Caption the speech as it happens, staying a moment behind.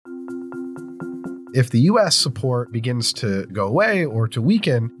If the US support begins to go away or to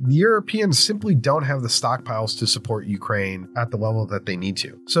weaken, the Europeans simply don't have the stockpiles to support Ukraine at the level that they need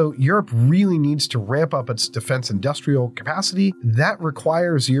to. So Europe really needs to ramp up its defense industrial capacity. That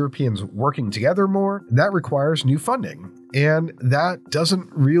requires Europeans working together more. That requires new funding. And that doesn't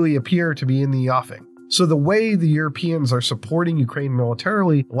really appear to be in the offing. So the way the Europeans are supporting Ukraine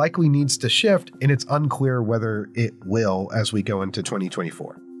militarily likely needs to shift, and it's unclear whether it will as we go into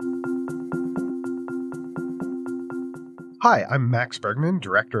 2024. Hi, I'm Max Bergmann,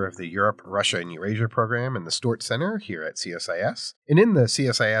 Director of the Europe, Russia, and Eurasia program in the Stewart Center here at CSIS. And in the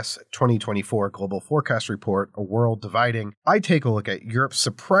CSIS 2024 Global Forecast Report, A World Dividing, I take a look at Europe's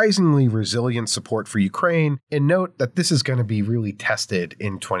surprisingly resilient support for Ukraine and note that this is going to be really tested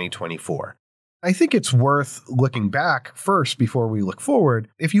in 2024. I think it's worth looking back first before we look forward.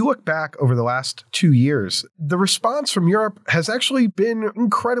 If you look back over the last 2 years, the response from Europe has actually been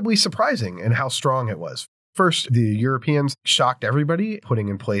incredibly surprising in how strong it was. First, the Europeans shocked everybody, putting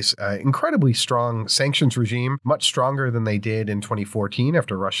in place an incredibly strong sanctions regime, much stronger than they did in 2014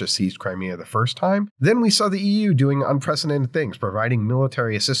 after Russia seized Crimea the first time. Then we saw the EU doing unprecedented things, providing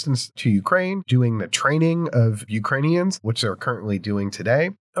military assistance to Ukraine, doing the training of Ukrainians, which they're currently doing today.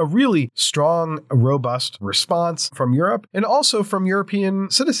 A really strong, robust response from Europe and also from European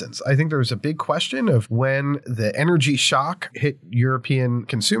citizens. I think there's a big question of when the energy shock hit European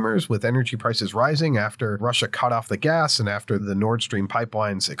consumers with energy prices rising after Russia cut off the gas and after the Nord Stream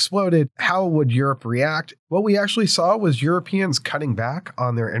pipelines exploded. How would Europe react? What we actually saw was Europeans cutting back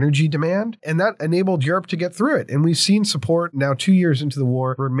on their energy demand, and that enabled Europe to get through it. And we've seen support now 2 years into the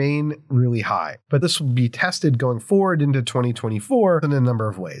war remain really high. But this will be tested going forward into 2024 in a number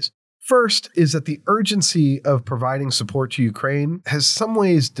of ways. First is that the urgency of providing support to Ukraine has some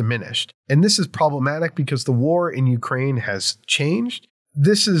ways diminished. And this is problematic because the war in Ukraine has changed.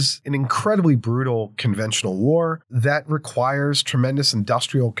 This is an incredibly brutal conventional war that requires tremendous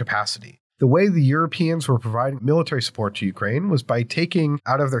industrial capacity. The way the Europeans were providing military support to Ukraine was by taking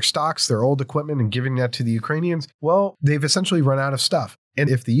out of their stocks their old equipment and giving that to the Ukrainians. Well, they've essentially run out of stuff. And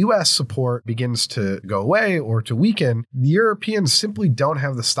if the US support begins to go away or to weaken, the Europeans simply don't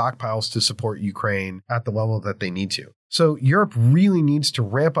have the stockpiles to support Ukraine at the level that they need to. So Europe really needs to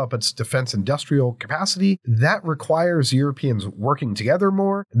ramp up its defense industrial capacity. That requires Europeans working together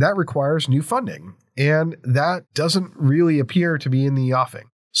more. That requires new funding. And that doesn't really appear to be in the offing.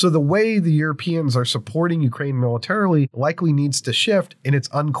 So the way the Europeans are supporting Ukraine militarily likely needs to shift, and it's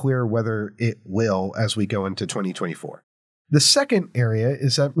unclear whether it will as we go into 2024. The second area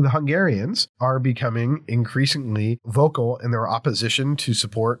is that the Hungarians are becoming increasingly vocal in their opposition to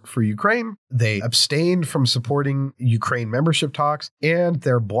support for Ukraine. They abstained from supporting Ukraine membership talks, and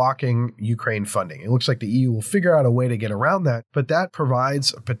they're blocking Ukraine funding. It looks like the EU will figure out a way to get around that, but that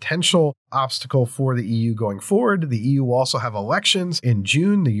provides a potential obstacle for the EU going forward. The EU will also have elections in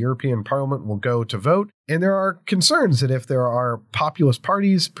June. The European Parliament will go to vote. And there are concerns that if there are populist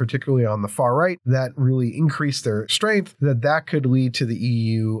parties, particularly on the far right, that really increase their strength, that could lead to the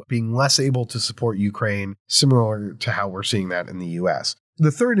EU being less able to support Ukraine, similar to how we're seeing that in the US.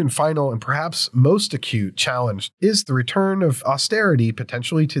 The third and final and perhaps most acute challenge is the return of austerity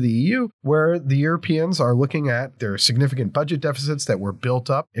potentially to the EU, where the Europeans are looking at their significant budget deficits that were built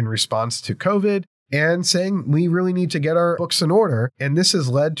up in response to COVID and saying we really need to get our books in order. And this has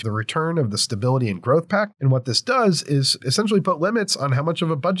led to the return of the Stability and Growth Pact. And what this does is essentially put limits on how much of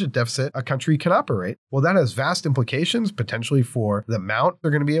a budget deficit a country can operate. Well, that has vast implications potentially for the amount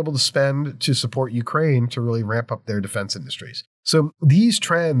they're going to be able to spend to support Ukraine to really ramp up their defense industries. So these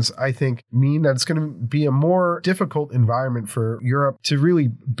trends, I think, mean that it's going to be a more difficult environment for Europe to really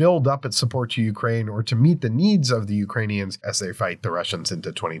build up its support to Ukraine or to meet the needs of the Ukrainians as they fight the Russians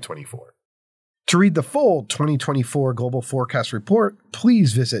into 2024. To read the full 2024 Global Forecast Report,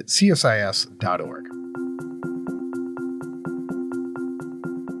 please visit csis.org.